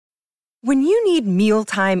When you need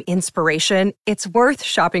mealtime inspiration, it's worth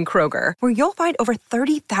shopping Kroger, where you'll find over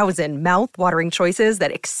 30,000 mouth-watering choices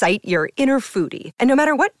that excite your inner foodie. And no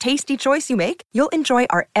matter what tasty choice you make, you'll enjoy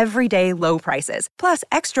our everyday low prices, plus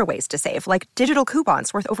extra ways to save, like digital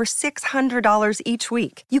coupons worth over $600 each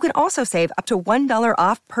week. You can also save up to $1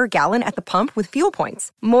 off per gallon at the pump with fuel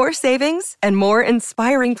points. More savings and more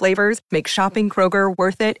inspiring flavors make shopping Kroger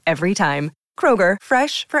worth it every time. Kroger,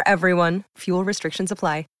 fresh for everyone. Fuel restrictions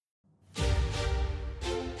apply.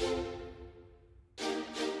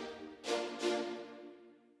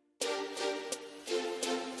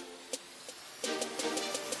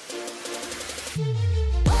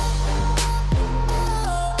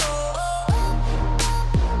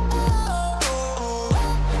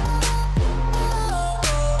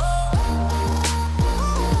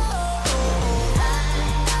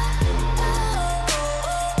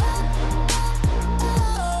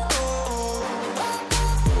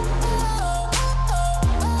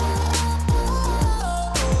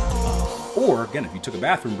 Or, again, if you took a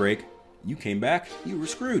bathroom break, you came back, you were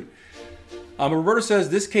screwed. Roberto says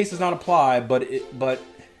this case does not apply, but it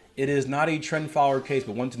is not a trend follower case.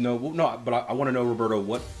 But want to know? Well, no, but I want to know, Roberto,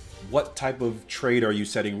 what type of trade are you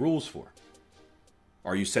setting rules for?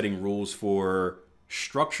 Are you setting rules for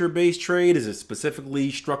structure-based trade? Is it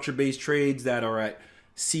specifically structure-based trades that are at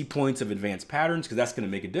C points of advanced patterns? Because that's going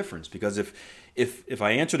to make a difference. Because if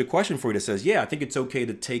I answer the question for you that says, yeah, I think it's okay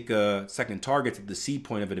to take a second target at the C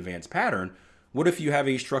point of an advanced pattern, what if you have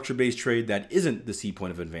a structure-based trade that isn't the C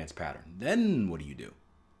point of an advanced pattern? Then what do you do?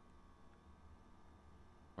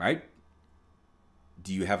 Right?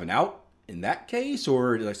 Do you have an out in that case?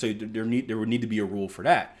 Or so there would need to be a rule for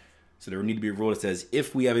that. So there would need to be a rule that says,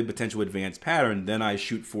 if we have a potential advanced pattern, then I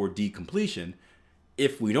shoot for decompletion.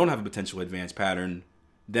 If we don't have a potential advanced pattern,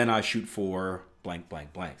 then I shoot for blank,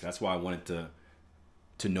 blank, blank. That's why I wanted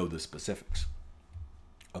to know the specifics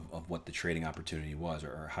of what the trading opportunity was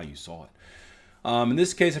or how you saw it. In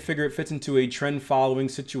this case, I figure it fits into a trend following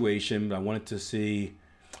situation, but I wanted to see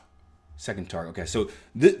second target. Okay, so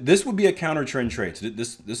this would be a counter trend trade. So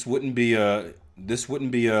this wouldn't be a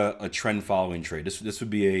trend following trade. This would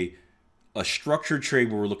be a structured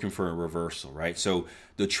trade where we're looking for a reversal, right? So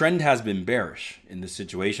the trend has been bearish in this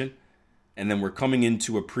situation, and then we're coming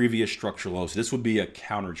into a previous structural low. So this would be a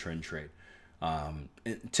counter trend trade.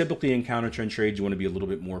 Typically in counter trend trades, you want to be a little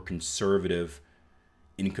bit more conservative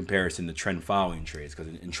in comparison to trend following trades,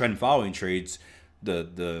 because in trend following trades,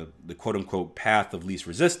 the quote unquote path of least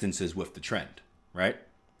resistance is with the trend, right?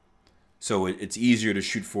 So it's easier to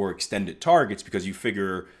shoot for extended targets because you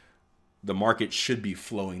figure the market should be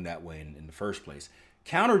flowing that way in the first place.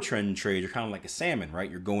 Counter trend trades are kind of like a salmon,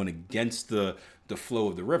 right? You're going against the flow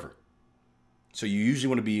of the river. So you usually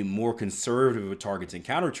want to be more conservative with targets in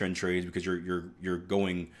counter trend trades because you're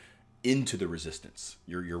going into the resistance.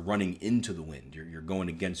 You're running into the wind. You're going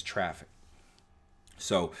against traffic.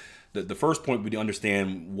 So the first point would be to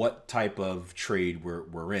understand what type of trade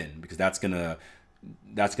we're in, because that's gonna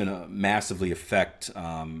massively affect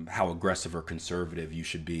how aggressive or conservative you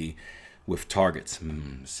should be with targets.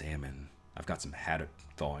 Salmon. I've got some haddock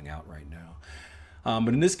thawing out right now.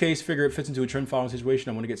 But in this case, figure it fits into a trend following situation.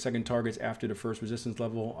 I want to get second targets after the first resistance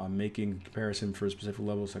level. I'm making comparison for a specific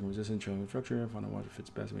level, second resistance, trend structure. Find out what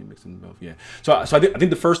fits best. We mix them both. Yeah. So I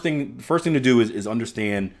think the first thing to do is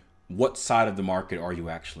understand what side of the market are you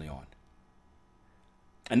actually on.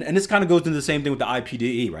 And this kind of goes into the same thing with the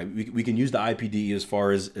IPDE, right? We can use the IPDE as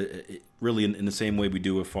far as really in the same way we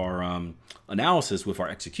do with our analysis with our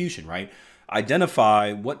execution, right?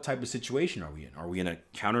 Identify what type of situation are we in. Are we in a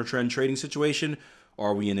counter trend trading situation? Or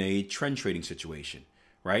are we in a trend trading situation,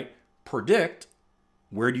 right? Predict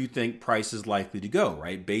where do you think price is likely to go,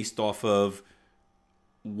 right? Based off of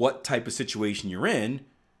what type of situation you're in,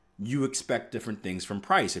 you expect different things from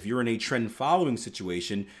price. If you're in a trend following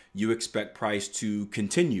situation, you expect price to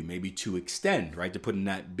continue, maybe to extend, right? To put in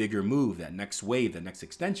that bigger move, that next wave, that next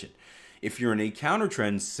extension. If you're in a counter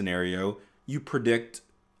trend scenario, you predict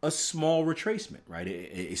a small retracement, right?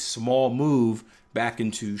 A small move back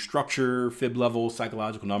into structure, fib level,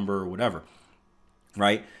 psychological number, or whatever,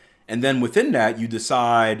 right? And then within that, you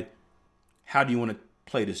decide how do you want to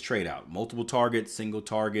play this trade out? Multiple targets, single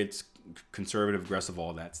targets, conservative, aggressive,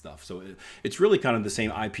 all that stuff. So it's really kind of the same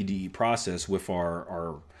IPDE process with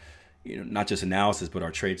our not just analysis, but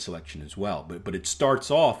our trade selection as well. But it starts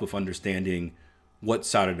off with understanding what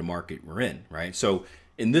side of the market we're in, right? So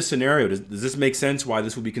in this scenario, does this make sense why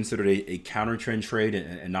this would be considered a counter trend trade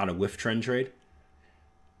and not a whiff trend trade?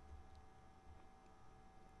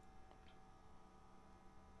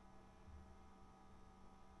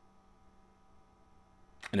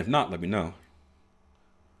 And if not, let me know.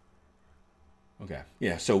 Okay.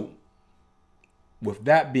 Yeah. So with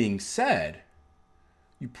that being said,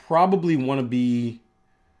 you probably want to be.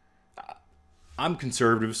 I'm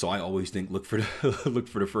conservative, so I always think look for the look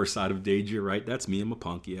for the first sign of danger. Right? That's me. I'm a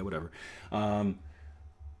punk. Yeah, whatever.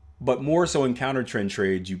 But more so in counter trend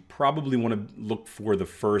trades, you probably want to look for the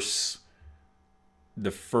first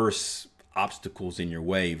obstacles in your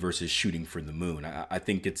way versus shooting for the moon. I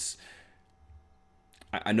think it's.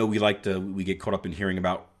 I know we get caught up in hearing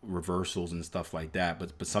about reversals and stuff like that,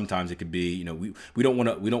 but sometimes it could be, we don't want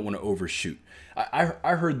to overshoot.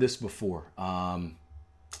 I heard this before. I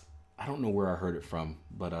don't know where I heard it from,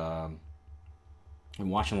 but I'm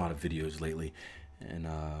watching a lot of videos lately, and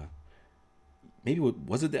maybe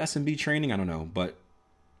was it the SMB training? I don't know, but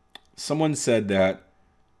someone said that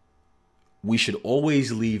we should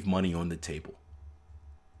always leave money on the table.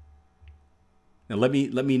 Now let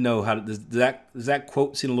me know how does that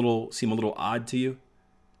quote seem a little odd to you?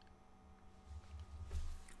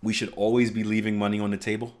 We should always be leaving money on the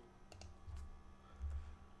table.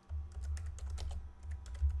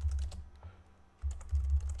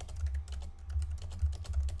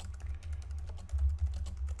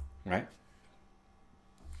 Right?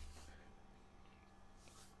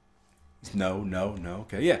 No.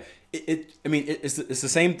 Okay, yeah. It's the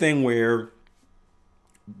same thing where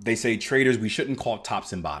they say traders, we shouldn't call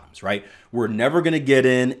tops and bottoms, right? We're never going to get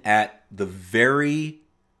in at the very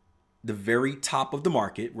top of the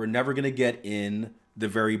market. We're never going to get in the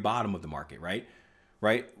very bottom of the market, right?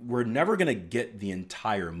 Right? We're never going to get the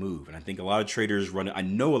entire move. And I think a lot of traders I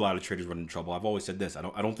know a lot of traders run into trouble. I've always said this. I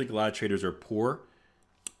don't think a lot of traders are poor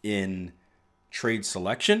in trade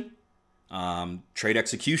selection. Trade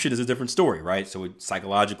execution is a different story, right? So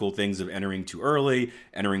psychological things of entering too early,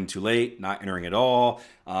 entering too late, not entering at all.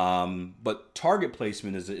 But target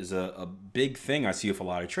placement is a big thing I see with a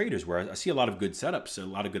lot of traders, where I see a lot of good setups, a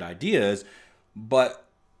lot of good ideas, but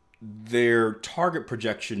their target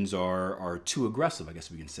projections are too aggressive, I guess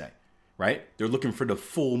we can say. Right? They're looking for the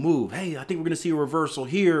full move. Hey, I think we're going to see a reversal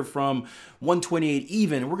here from 128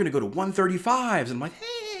 even, and we're going to go to 135s. And I'm like, hey,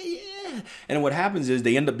 yeah. And what happens is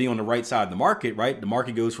they end up being on the right side of the market, right? The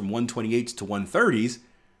market goes from 128s to 130s,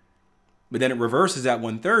 but then it reverses at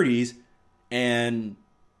 130s, and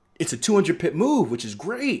it's a 200 pip move, which is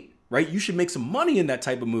great, right? You should make some money in that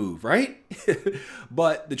type of move, right?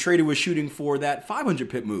 But the trader was shooting for that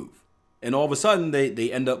 500 pip move, and all of a sudden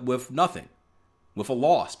they end up with nothing. With a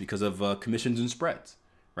loss because of commissions and spreads,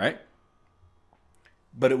 right?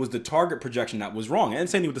 But it was the target projection that was wrong. And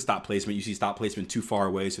same thing with the stop placement. You see stop placement too far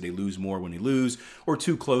away, so they lose more when they lose, or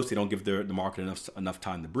too close, they don't give the market enough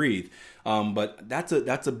time to breathe. But that's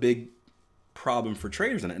a big problem for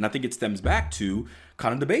traders, and I think it stems back to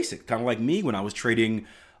kind of the basics, kind of like me when I was trading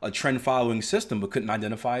a trend following system but couldn't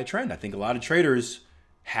identify a trend. I think a lot of traders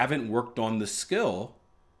haven't worked on the skill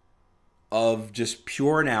of just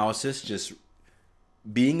pure analysis, just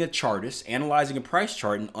being a chartist, analyzing a price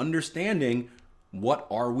chart, and understanding what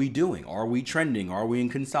are we doing? Are we trending? Are we in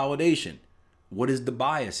consolidation? What is the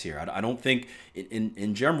bias here? I don't think,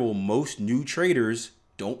 in general, most new traders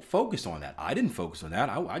don't focus on that. I didn't focus on that.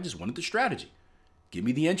 I just wanted the strategy. Give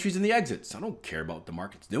me the entries and the exits. I don't care about what the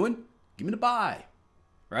market's doing. Give me the buy,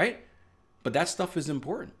 right? But that stuff is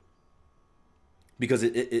important because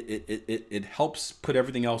it helps put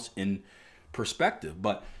everything else in perspective.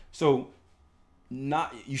 But so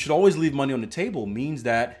you should always leave money on the table means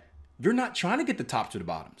that you're not trying to get the tops or the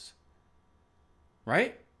bottoms,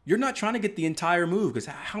 right? You're not trying to get the entire move, because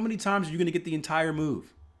how many times are you going to get the entire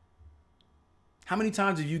move? How many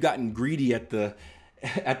times have you gotten greedy at the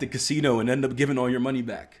casino and end up giving all your money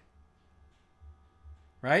back?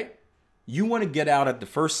 Right? You want to get out at the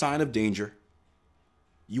first sign of danger.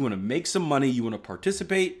 You want to make some money. You want to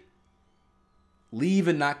participate, leave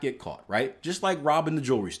and not get caught, right? Just like robbing the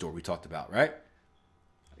jewelry store we talked about, right?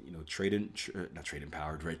 Not trading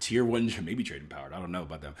powered, right? Tier 1, maybe trading powered. I don't know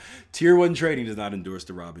about them. Tier 1 trading does not endorse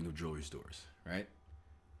the robbing of jewelry stores, right?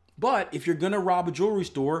 But if you're going to rob a jewelry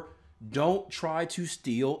store, don't try to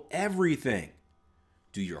steal everything.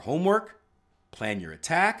 Do your homework, plan your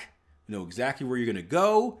attack, know exactly where you're going to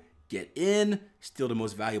go, get in, steal the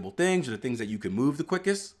most valuable things or the things that you can move the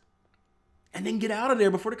quickest, and then get out of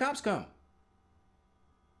there before the cops come.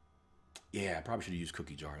 Yeah, I probably should have used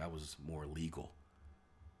Cookie Jar. That was more legal.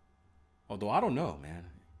 Although I don't know, man.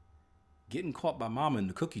 Getting caught by mama in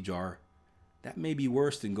the cookie jar, that may be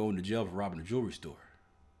worse than going to jail for robbing a jewelry store.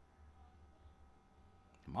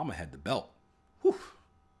 Mama had the belt. Whew.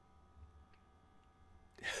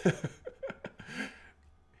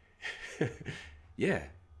 Yeah.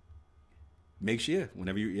 Make sure,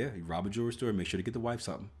 whenever you rob a jewelry store, make sure to get the wife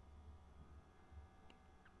something.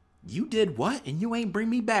 You did what? And you ain't bring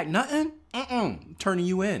me back nothing? I'm turning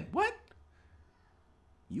you in. What?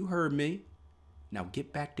 You heard me. Now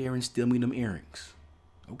get back there and steal me them earrings.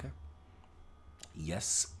 Okay.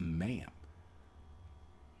 Yes, ma'am.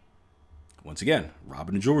 Once again,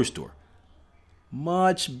 robbing a jewelry store.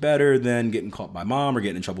 Much better than getting caught by mom or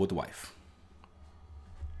getting in trouble with the wife.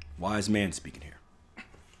 Wise man speaking here.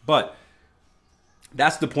 But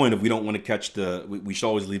that's the point of we don't want to catch we should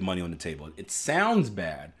always leave money on the table. It sounds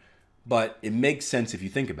bad, but it makes sense if you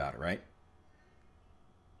think about it, right?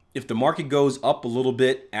 If the market goes up a little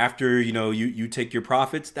bit after, you take your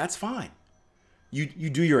profits, that's fine. You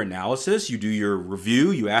do your analysis, you do your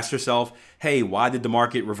review, you ask yourself, hey, why did the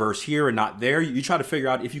market reverse here and not there? You try to figure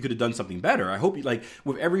out if you could have done something better. I hope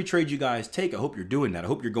with every trade you guys take, I hope you're doing that. I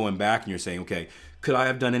hope you're going back and you're saying, okay, could I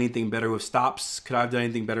have done anything better with stops? Could I have done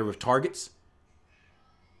anything better with targets?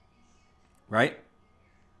 Right?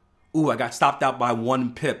 Ooh, I got stopped out by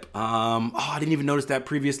 1 pip. I didn't even notice that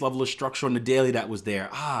previous level of structure on the daily that was there.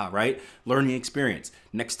 Right? Learning experience.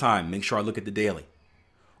 Next time, make sure I look at the daily.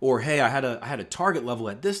 Or, hey, I had a target level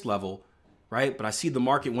at this level, right? But I see the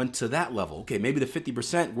market went to that level. Okay, maybe the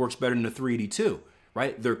 50% works better than the 382,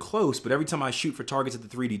 right? They're close, but every time I shoot for targets at the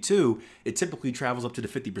 382, it typically travels up to the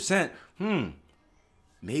 50%.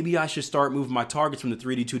 Maybe I should start moving my targets from the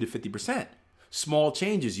 382 to 50%. Small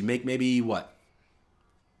changes. You make maybe,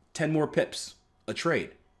 10 more pips a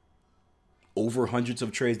trade. Over hundreds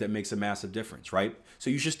of trades, that makes a massive difference, right? So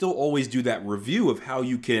you should still always do that review of how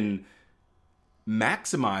you can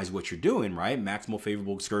maximize what you're doing, right? Maximal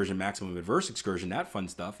favorable excursion, maximum adverse excursion, that fun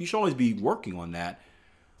stuff. You should always be working on that.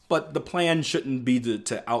 But the plan shouldn't be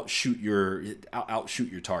to outshoot your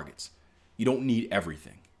targets. You don't need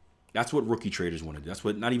everything. That's what rookie traders want to do. That's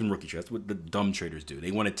what, not even rookie traders, that's what the dumb traders do.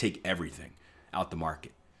 They want to take everything out the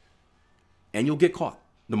market. And you'll get caught.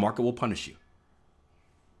 The market will punish you.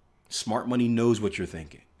 Smart money knows what you're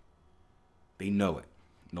thinking. They know it.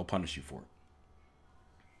 And they'll punish you for it.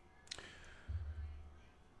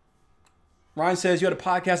 Ryan says you had a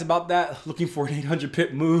podcast about that, looking for an 800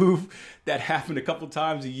 pip move that happened a couple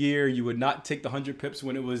times a year. You would not take the 100 pips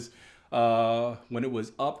when it was up,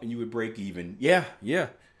 and you would break even. Yeah.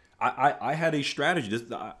 I had a strategy.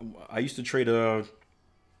 I used to trade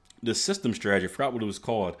the system strategy. I forgot what it was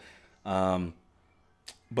called,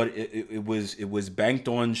 but it was banked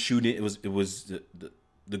on shooting. It was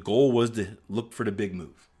the goal was to look for the big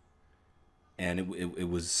move, and it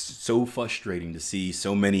was so frustrating to see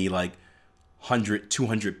so many 100,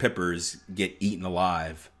 200 pippers get eaten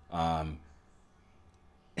alive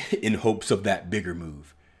in hopes of that bigger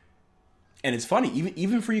move. And it's funny,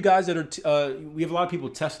 even for you guys that are, we have a lot of people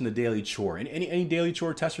testing the daily chore. Any daily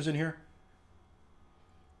chore testers in here?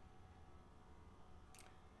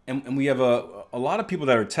 And we have a lot of people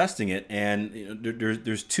that are testing it, and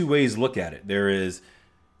there's two ways to look at it. There is,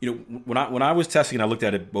 when I was testing it, I looked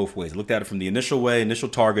at it both ways. I looked at it from the initial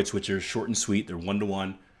targets, which are short and sweet. They're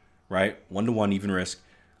 1-to-1. Right? 1-to-1 even risk.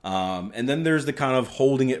 And then there's the kind of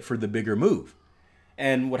holding it for the bigger move.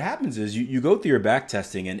 And what happens is you go through your back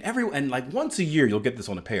testing and once a year, you'll get this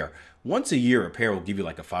on a pair. Once a year, a pair will give you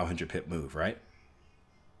a 500 pip move, right?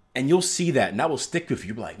 And you'll see that, and that will stick with you.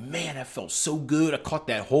 You'll be like, man, that felt so good. I caught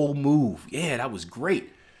that whole move. Yeah, that was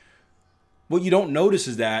great. What you don't notice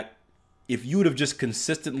is that if you would have just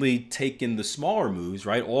consistently taken the smaller moves,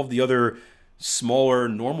 right? All of the other smaller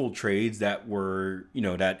normal trades that were,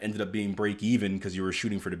 that ended up being break even because you were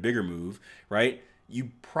shooting for the bigger move, right?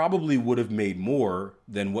 You probably would have made more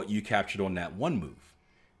than what you captured on that one move.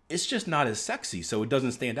 It's just not as sexy, so it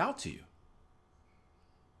doesn't stand out to you.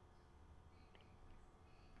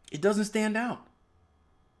 It doesn't stand out.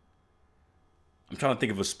 I'm trying to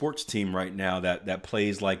think of a sports team right now that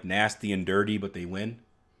plays like nasty and dirty, but they win.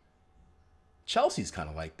 Chelsea's kind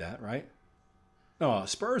of like that, right? No,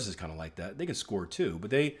 Spurs is kind of like that. They can score too,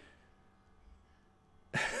 but they.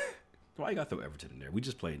 Why you got to throw Everton in there? We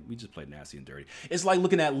just played nasty and dirty. It's like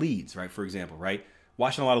looking at Leeds, right? For example, right?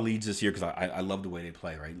 Watching a lot of Leeds this year because I love the way they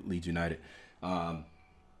play, right? Leeds United, and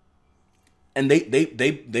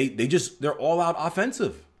they're all out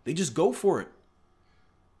offensive. They just go for it,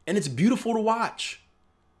 and it's beautiful to watch.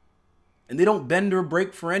 And they don't bend or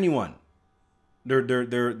break for anyone.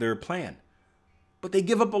 Their plan. But they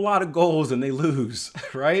give up a lot of goals and they lose,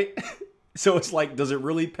 right? So it's like, does it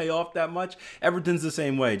really pay off that much? Everton's the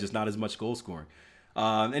same way, just not as much goal scoring.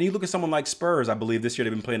 And you look at someone like Spurs, I believe this year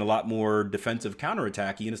they've been playing a lot more defensive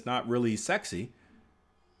counterattacky, and it's not really sexy,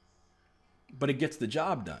 but it gets the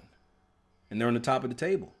job done. And they're on the top of the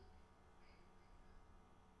table.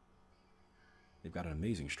 They've got an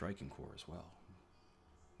amazing striking core as well,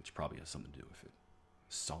 which probably has something to do with it.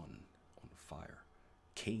 Son on fire.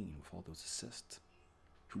 Kane with all those assists.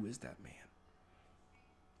 Who is that man?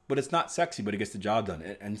 But it's not sexy, but it gets the job done.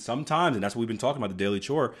 And sometimes, and that's what we've been talking about, the daily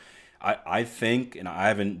chore, I think, and I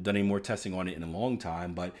haven't done any more testing on it in a long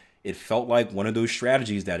time, but it felt like one of those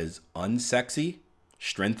strategies that is unsexy,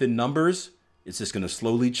 strength in numbers. It's just going to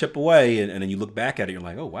slowly chip away. And then you look back at it, you're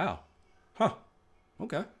like, oh, wow. Huh.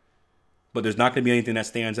 Okay. But there's not going to be anything that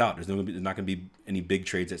stands out. There's not going to be any big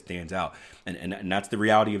trades that stands out. And that's the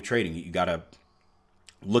reality of trading. You got to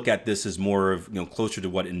look at this as more of, closer to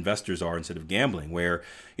what investors are instead of gambling, where,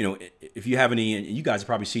 if you have any, and you guys have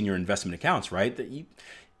probably seen your investment accounts, right?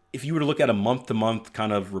 If you were to look at a month-to-month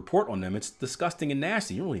kind of report on them, it's disgusting and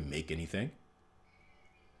nasty. You don't really make anything.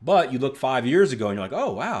 But you look 5 years ago and you're like,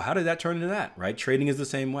 oh, wow, how did that turn into that, right? Trading is the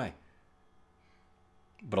same way.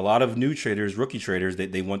 But a lot of new traders, rookie traders,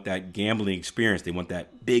 they want that gambling experience. They want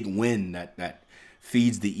that big win that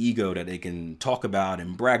feeds the ego that they can talk about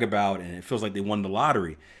and brag about, and it feels like they won the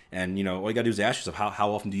lottery. And, all you got to do is ask yourself,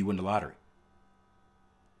 how often do you win the lottery?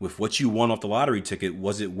 With what you won off the lottery ticket,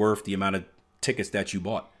 was it worth the amount of tickets that you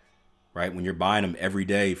bought, right? When you're buying them every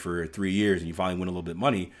day for 3 years and you finally win a little bit of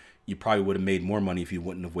money, you probably would have made more money if you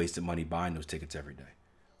wouldn't have wasted money buying those tickets every day.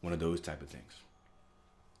 One of those type of things.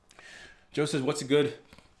 Joe says, what's a good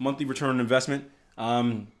monthly return on investment?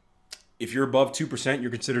 If you're above 2%,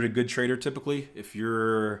 you're considered a good trader typically. If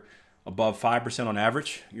you're above 5% on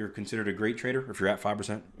average, you're considered a great trader. If you're at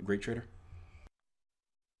 5%, a great trader.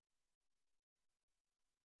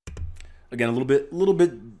 Again, a little bit,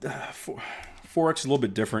 Forex is a little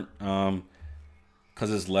bit different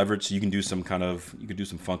because it's leverage. So you can do some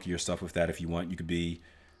funkier stuff with that if you want. You could be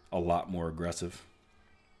a lot more aggressive.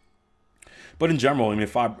 But in general,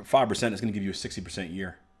 5% is going to give you a 60%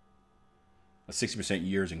 year. A 60%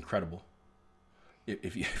 year is incredible.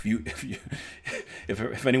 If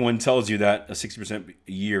anyone tells you that a 60%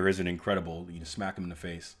 year isn't incredible, you smack them in the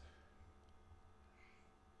face.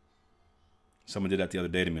 Someone did that the other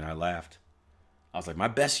day to me, and I laughed. I was like, my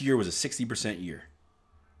best year was a 60% year.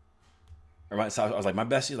 So I was like, my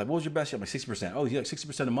best year. Like, what was your best year? I'm like 60%. Oh, you like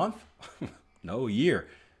 60% a month? No, a year.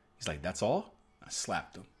 He's like, that's all? I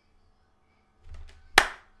slapped him.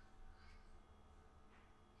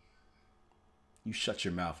 You shut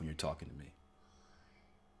your mouth when you're talking to me.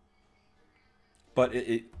 But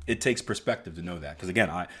it takes perspective to know that. Because again,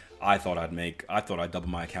 I thought I'd double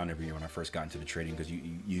my account every year when I first got into the trading, because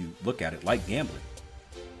you look at it like gambling.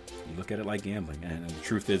 You look at it like gambling, and the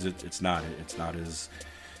truth is, it's not as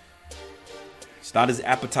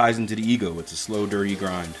appetizing to the ego. It's a slow, dirty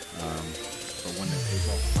grind, but one that pays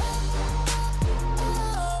off.